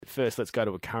First, let's go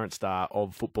to a current star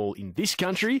of football in this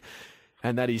country,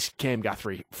 and that is Cam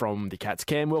Guthrie from the Cats.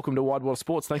 Cam, welcome to Wide World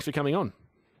Sports. Thanks for coming on.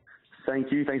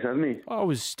 Thank you. Thanks for having me. I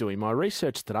was doing my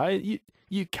research today.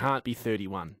 You can't be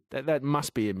 31. That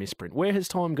must be a misprint. Where has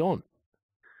time gone?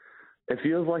 It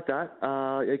feels like that.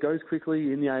 It goes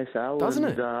quickly in the AFL. Doesn't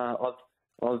it?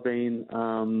 I've been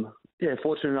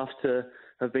fortunate enough to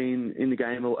have been in the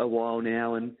game a while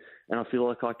now, and I feel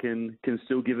like I can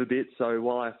still give a bit. So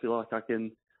while I feel like I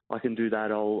can do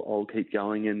that, I'll keep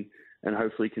going and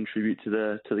hopefully contribute to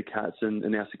the Cats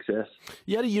and our success.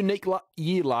 You had a unique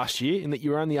year last year in that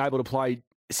you were only able to play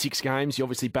 6 games. You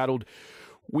obviously battled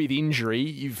with injury.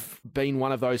 You've been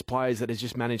one of those players that has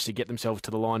just managed to get themselves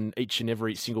to the line each and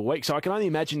every single week. So I can only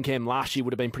imagine, Cam, last year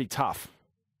would have been pretty tough.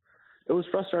 It was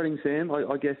frustrating, Sam.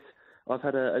 I guess I've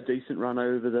had a decent run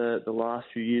over the last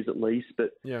few years at least.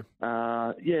 But,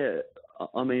 I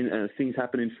mean, things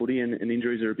happen in footy and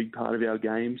injuries are a big part of our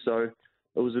game. So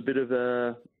it was a bit of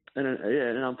an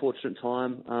unfortunate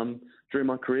time during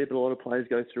my career, but a lot of players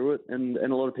go through it and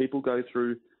a lot of people go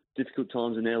through difficult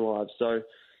times in their lives. So,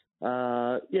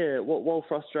 while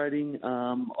frustrating,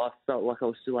 I felt like I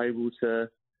was still able to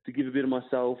give a bit of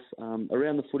myself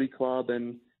around the footy club,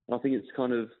 and I think it's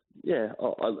kind of,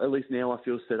 at least now I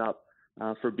feel set up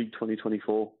for a big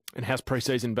 2024. And how's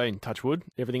pre-season been? Touch wood.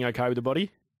 Everything okay with the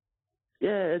body?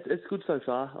 Yeah, it's good so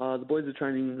far. The boys are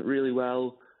training really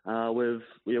well. We've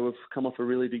come off a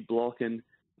really big block and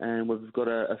we've got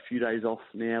a few days off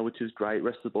now, which is great.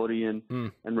 Rest the body and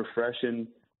refresh. And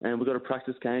we've got a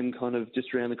practice game kind of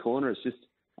just around the corner. It's just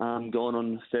gone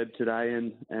on Feb today,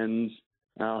 and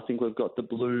I think we've got the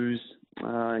Blues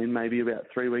in maybe about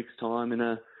 3 weeks' time in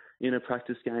a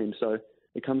practice game. So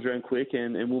it comes around quick,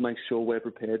 and we'll make sure we're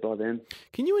prepared by then.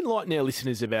 Can you enlighten our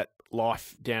listeners about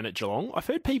life down at Geelong? I've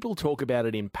heard people talk about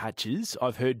it in patches.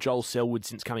 I've heard Joel Selwood,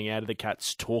 since coming out of the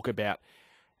Cats, talk about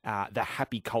the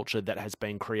happy culture that has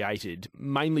been created,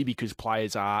 mainly because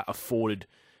players are afforded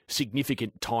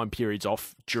significant time periods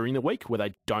off during the week where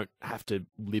they don't have to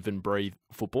live and breathe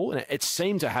football. And it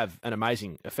seemed to have an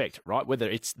amazing effect, right? Whether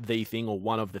it's the thing or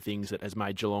one of the things that has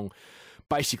made Geelong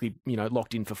basically,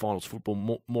 locked in for finals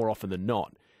football more often than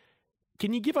not.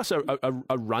 Can you give us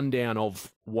a rundown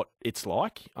of what it's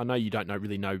like? I know you don't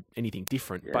really know anything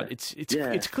different, but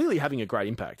it's clearly having a great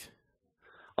impact.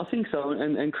 I think so,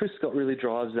 and Chris Scott really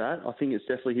drives that. I think it's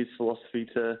definitely his philosophy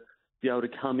to be able to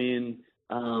come in,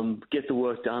 get the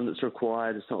work done that's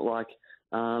required. It's not like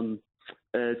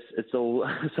it's all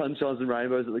sunshines and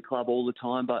rainbows at the club all the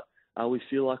time, but we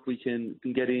feel like we can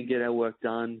get in, get our work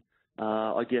done.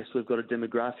 I guess we've got a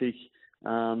demographic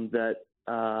that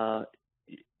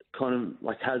kind of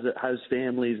like has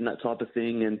families and that type of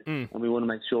thing, and we want to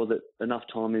make sure that enough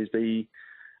time is being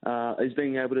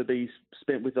able to be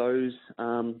spent with those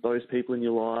people in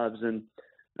your lives. And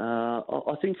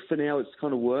I think for now it's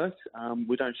kind of worked.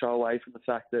 We don't shy away from the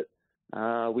fact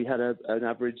that we had an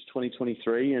average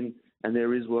 2023 and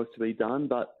there is work to be done.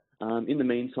 But in the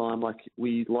meantime, like,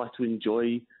 we like to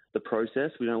enjoy the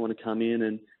process. We don't want to come in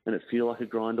and it feel like a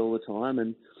grind all the time.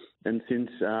 And since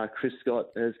Chris Scott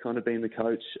has kind of been the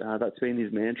coach, that's been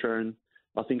his mantra. And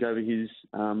I think over his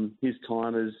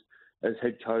time as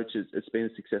head coach, it's been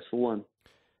a successful one.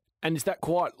 And is that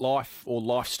quiet life or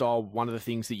lifestyle one of the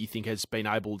things that you think has been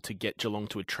able to get Geelong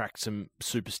to attract some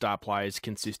superstar players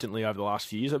consistently over the last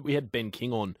few years? We had Ben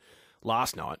King on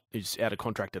last night, who's out of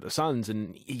contract at the Suns,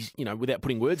 and he's, without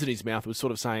putting words in his mouth, was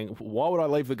sort of saying, why would I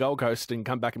leave the Gold Coast and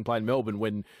come back and play in Melbourne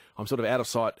when I'm sort of out of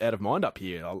sight, out of mind up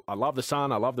here? I love the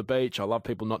sun, I love the beach, I love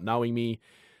people not knowing me.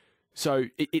 So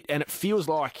it feels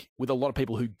like with a lot of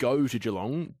people who go to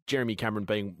Geelong, Jeremy Cameron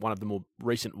being one of the more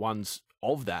recent ones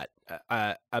of that,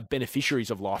 are beneficiaries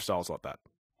of lifestyles like that.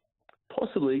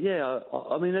 Possibly, yeah.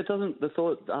 I mean, the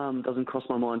thought doesn't cross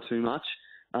my mind too much,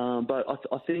 but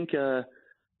I think a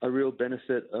real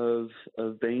benefit of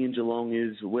being in Geelong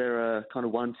is we're a kind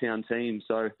of one-town team.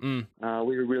 So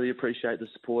we really appreciate the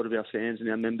support of our fans and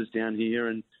our members down here,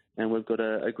 and we've got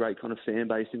a great kind of fan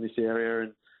base in this area,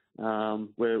 and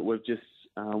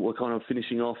we're kind of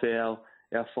finishing off our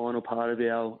final part of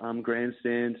our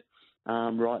grandstand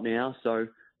right now. So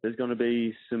there's going to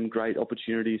be some great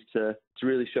opportunities to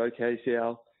really showcase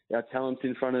our talents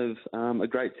in front of a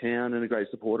great town and a great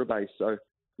supporter base. So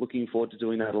looking forward to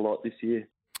doing that a lot this year.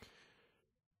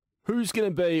 Who's going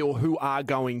to be, or who are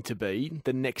going to be,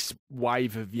 the next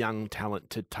wave of young talent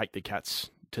to take the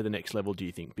Cats to the next level, do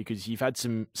you think? Because you've had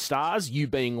some stars, you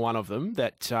being one of them,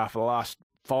 that for the last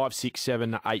 5, 6,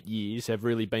 7, 8 years have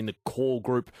really been the core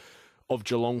group of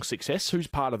Geelong's success. Who's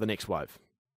part of the next wave?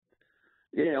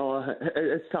 Yeah,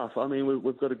 it's tough. I mean,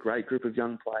 we've got a great group of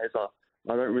young players.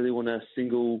 I don't really want to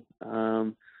single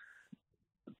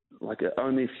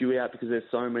only a few out because there's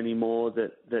so many more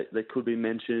that could be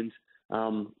mentioned.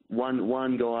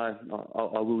 One guy,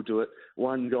 I will do it.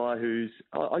 One guy who's,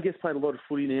 I guess, played a lot of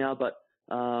footy now, but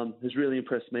has really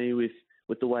impressed me with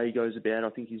the way he goes about. I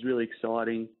think he's really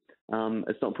exciting.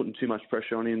 It's not putting too much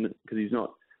pressure on him because he's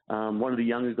not one of the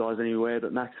younger guys anywhere,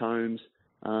 but Max Holmes.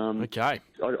 Okay.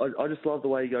 I just love the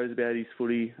way he goes about his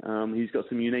footy. He's got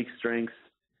some unique strengths.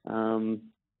 And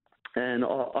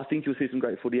I think you'll see some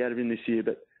great footy out of him this year.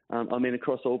 But,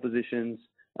 across all positions,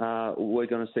 we're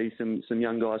going to see some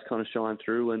young guys kind of shine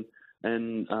through.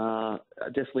 And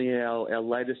definitely our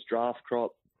latest draft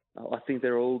crop, I think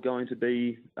they're all going to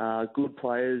be good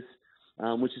players,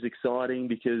 which is exciting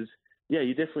because,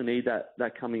 you definitely need that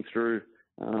coming through.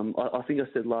 I think I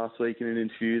said last week in an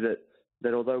interview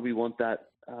that although we want that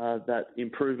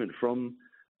improvement from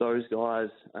those guys,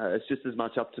 it's just as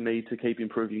much up to me to keep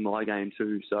improving my game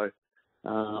too. So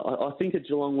I think at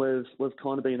Geelong we've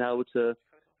kind of been able to,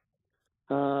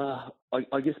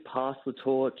 I guess, pass the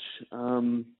torch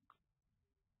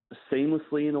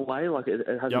seamlessly in a way. Like it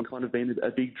hasn't kind of been a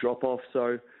big drop off.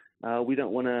 So we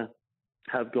don't want to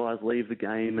have guys leave the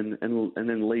game and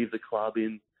then leave the club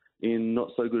in not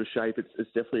so good a shape.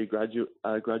 It's definitely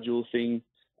a gradual thing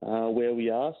where we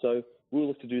are. So we'll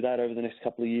look to do that over the next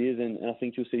couple of years, and I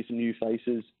think you'll see some new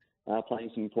faces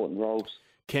playing some important roles.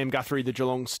 Cam Guthrie, the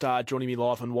Geelong Star, joining me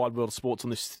live on Wide World of Sports on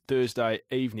this Thursday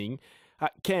evening.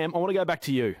 Cam, I want to go back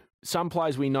to you. Some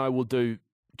players we know will do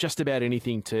just about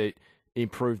anything to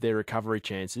improve their recovery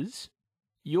chances.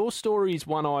 Your story is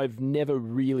one I've never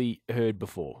really heard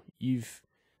before. You've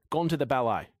gone to the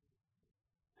ballet.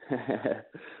 I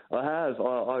have.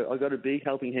 I got a big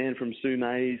helping hand from Sue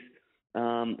Mays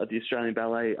at the Australian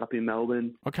Ballet up in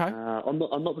Melbourne. Okay. I'm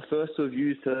not the first to have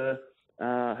used her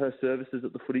services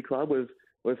at the footy club.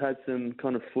 We've had some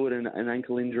kind of foot and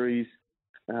ankle injuries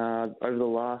over the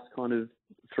last kind of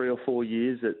 3 or 4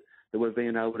 years that we've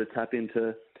been able to tap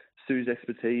into Sue's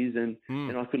expertise, and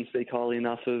I couldn't speak highly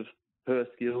enough of her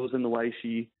skills and the way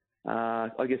she,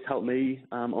 I guess, helped me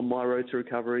on my road to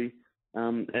recovery.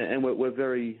 And we're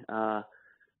very,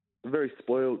 very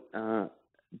spoiled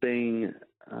being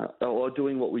or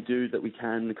doing what we do that we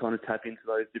can kind of tap into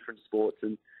those different sports,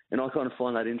 and I kind of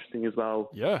find that interesting as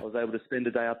well. Yeah. I was able to spend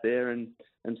a day up there and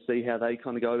see how they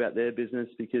kind of go about their business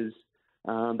because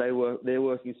they're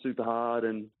working super hard.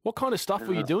 And what kind of stuff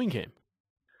were you doing, Cam?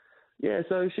 Yeah,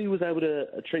 so she was able to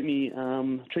treat me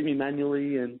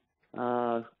manually, and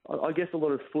I guess a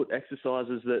lot of foot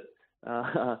exercises that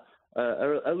are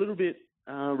a little bit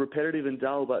repetitive and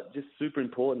dull, but just super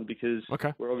important because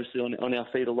we're obviously on our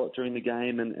feet a lot during the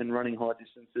game and running high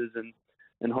distances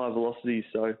and high velocities.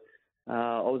 So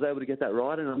I was able to get that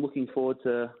right, and I'm looking forward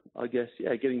to, I guess,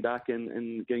 getting back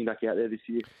and getting back out there this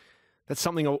year. That's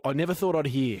something I never thought I'd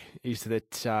hear, is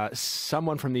that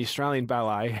someone from the Australian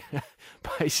Ballet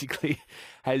basically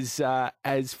has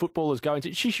footballers going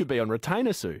to... She should be on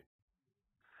retainer, Sue.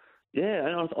 Yeah,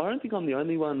 and I don't think I'm the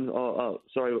only one.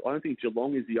 Sorry, I don't think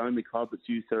Geelong is the only club that's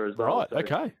used her as well. Right, so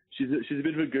okay. She's a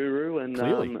bit of a guru, and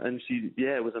she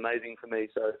it was amazing for me.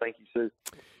 So thank you, Sue.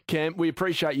 Cam, we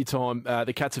appreciate your time.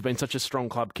 The Cats have been such a strong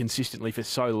club consistently for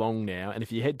so long now, and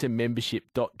if you head to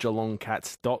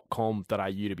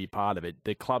membership.geelongcats.com.au to be part of it,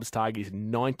 the club's target is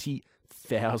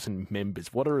 90,000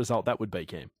 members. What a result that would be,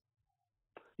 Cam.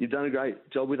 You've done a great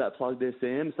job with that plug there,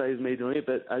 Sam. Saves me doing it,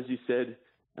 but as you said,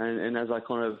 and as I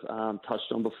kind of touched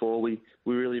on before, we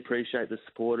really appreciate the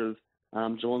support of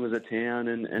Geelong as a town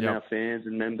and our fans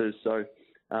and members. So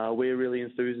we're really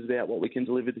enthused about what we can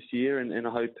deliver this year, and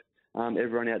I hope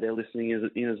everyone out there listening is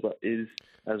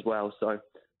as well. So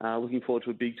looking forward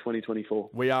to a big 2024.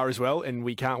 We are as well, and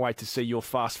we can't wait to see your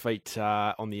fast feet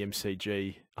on the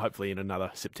MCG, hopefully in another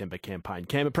September campaign.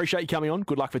 Cam, appreciate you coming on.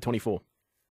 Good luck for 24.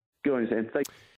 Good on you, Sam. Thanks.